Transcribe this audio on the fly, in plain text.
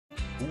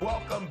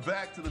Welcome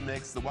back to the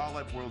mix. The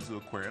Wildlife World Zoo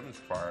Aquarium and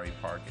Safari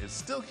Park is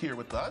still here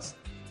with us,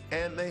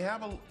 and they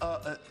have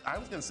I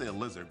was going to say a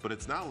lizard, but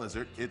it's not a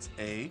lizard. It's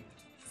a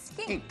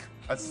skink.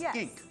 A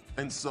skink. Yes.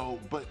 And so,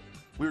 but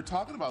we were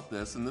talking about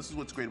this, and this is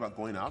what's great about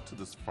going out to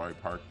the safari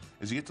park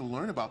is you get to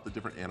learn about the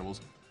different animals,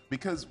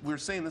 because we're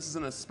saying this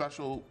isn't a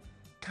special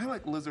kind of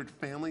like lizard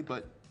family,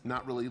 but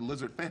not really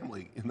lizard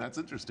family, and that's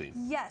interesting.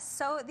 Yes,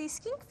 so the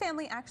skink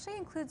family actually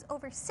includes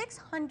over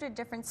 600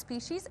 different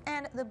species,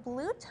 and the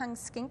blue-tongued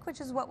skink, which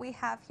is what we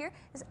have here,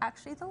 is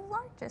actually the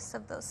largest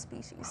of those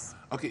species.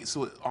 Okay,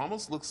 so it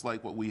almost looks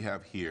like what we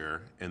have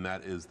here, and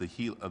that is the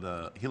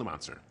Gila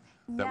monster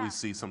that we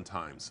see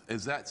sometimes.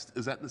 Is that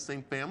in the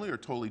same family or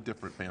totally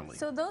different family?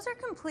 So those are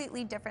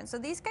completely different. So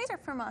these guys are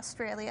from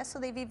Australia, so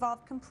they've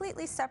evolved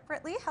completely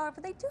separately. However,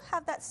 they do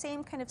have that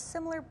same kind of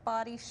similar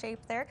body shape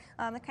there,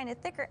 the kind of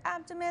thicker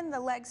abdomen, the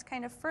legs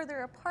kind of further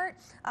apart,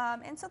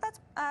 and so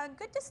that's a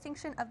good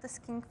distinction of the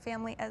skink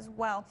family as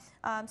well.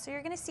 So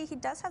you're going to see he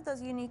does have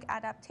those unique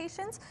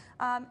adaptations,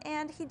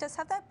 and he does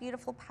have that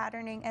beautiful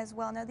patterning as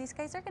well. Now these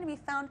guys are going to be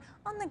found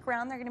on the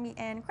ground. They're going to be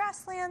in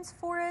grasslands,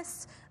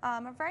 forests,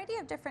 a variety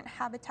of different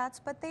habitats,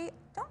 but they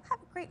don't have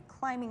a great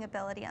climbing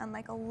ability,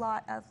 unlike a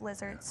lot of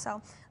lizards.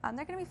 So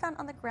they're going to be found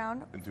on the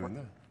ground. And doing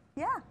that.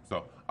 Yeah.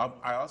 So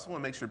I also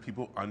want to make sure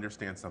people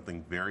understand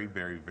something very,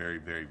 very, very,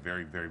 very,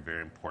 very, very,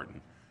 very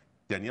important.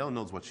 Danielle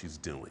knows what she's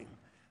doing.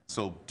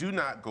 So do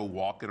not go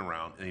walking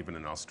around, and even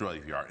in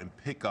Australia if you are, and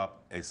pick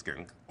up a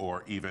skink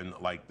or even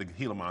like the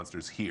Gila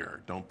monsters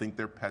here. Don't think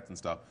they're pets and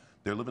stuff.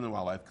 They're living in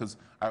wildlife, because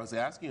I was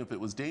asking you if it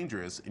was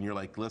dangerous, and you're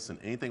like, listen,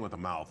 anything with a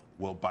mouth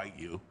will bite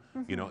you,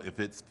 you know, if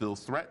it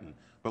feels threatened.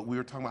 But we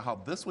were talking about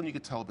how this one you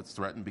could tell if it's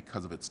threatened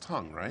because of its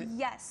tongue, right?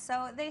 Yes,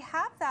 so they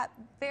have that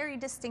very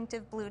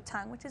distinctive blue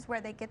tongue, which is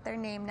where they get their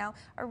name. Now,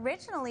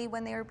 originally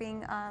when they were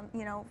being,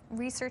 you know,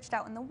 researched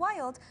out in the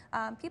wild,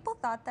 people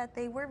thought that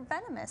they were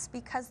venomous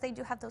because they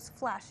do have those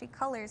flashy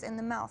colors in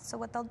the mouth. So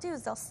what they'll do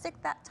is they'll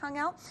stick that tongue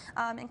out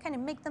and kind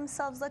of make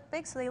themselves look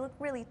big so they look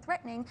really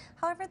threatening.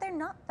 However, they're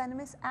not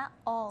venomous at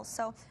all.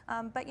 So,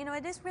 but you know,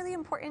 it is really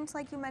important,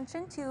 like you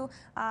mentioned, to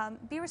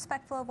be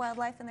respectful of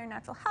wildlife and their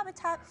natural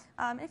habitat.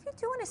 If you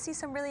do want to see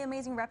some really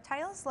amazing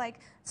reptiles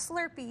like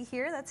Slurpee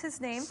here, that's his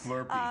name.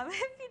 Slurpee.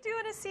 If you do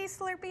want to see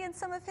Slurpee and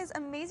some of his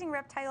amazing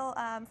reptile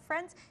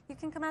friends, you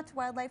can come out to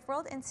Wildlife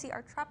World and see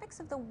our Tropics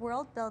of the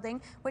World building,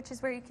 which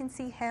is where you can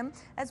see him,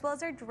 as well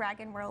as our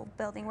Dragon World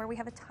building, where we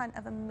have a ton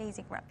of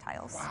amazing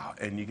reptiles. Wow,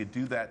 and you could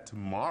do that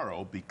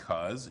tomorrow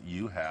because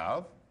you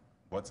have,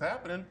 what's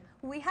happening?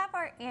 We have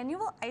our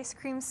annual ice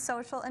cream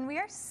social, and we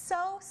are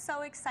so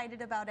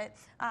excited about it.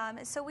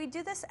 So we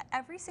do this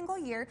every single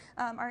year.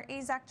 Our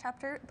AZAC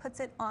chapter puts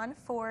it on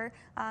for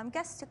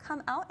guests to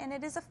come out, and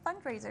it is a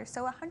fundraiser.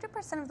 So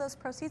 100% of those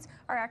proceeds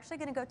are actually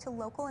going to go to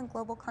local and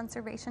global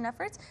conservation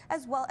efforts,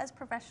 as well as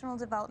professional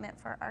development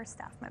for our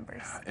staff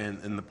members.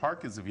 And the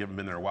park is, if you haven't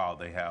been there a while,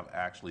 they have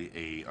actually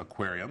a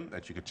aquarium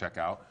that you could check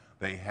out.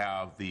 They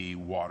have the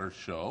water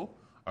show,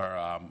 or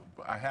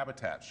a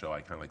habitat show, I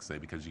kind of like to say,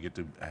 because you get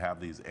to have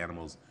these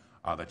animals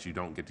that you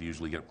don't get to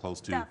usually get close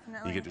to.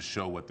 Definitely. You get to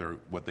show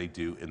what they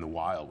do in the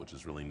wild, which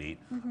is really neat.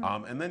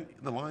 And then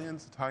the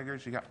lions, the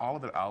tigers, you got all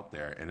of it out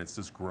there, and it's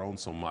just grown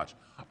so much.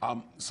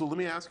 So let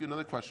me ask you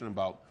another question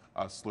about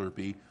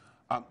Slurpee.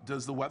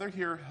 Does the weather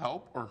here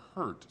help or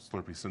hurt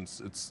Slurpee, since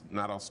it's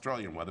not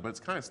Australian weather, but it's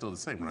kind of still the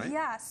same, right?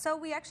 Yeah, so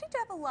we actually do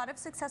have a lot of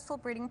successful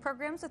breeding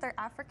programs with our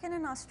African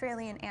and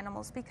Australian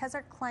animals because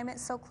our climate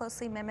so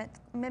closely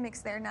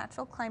mimics their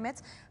natural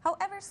climates.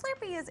 However,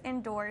 Slurpee is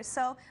indoors,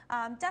 so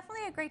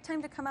definitely a great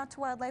time to come out to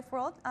Wildlife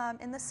World.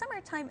 In the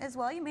summertime as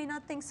well, you may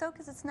not think so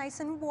because it's nice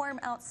and warm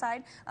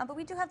outside, but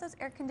we do have those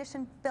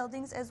air-conditioned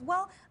buildings as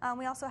well.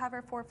 We also have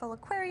our 4 full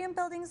aquarium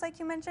buildings, like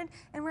you mentioned,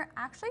 and we're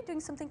actually doing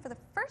something for the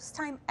first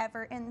time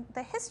ever in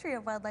the history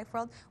of Wildlife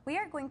World. We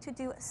are going to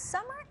do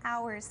summer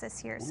hours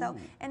this year. Ooh. So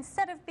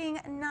instead of being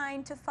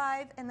 9 to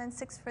 5 and then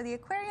 6 for the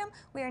aquarium,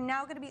 we are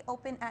now going to be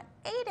open at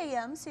 8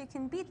 a.m. so you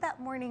can beat that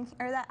morning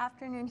or that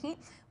afternoon heat.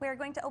 We are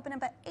going to open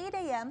up at 8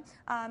 a.m.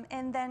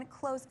 And then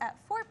close at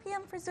 4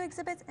 p.m. for zoo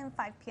exhibits and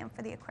 5 p.m.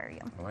 for the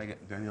aquarium. I like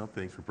it. Danielle,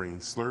 thanks for bringing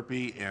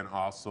Slurpee and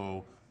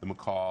also the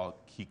macaw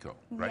Kiko,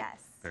 right?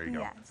 Yes. There you go.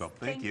 Yes. So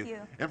thank you.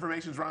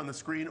 Information's right on the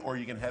screen, or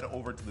you can head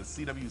over to the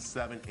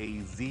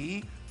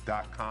cw7az.com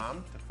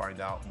to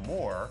find out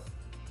more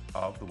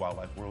of the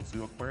Wildlife World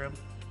Zoo Aquarium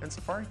and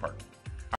Safari Park.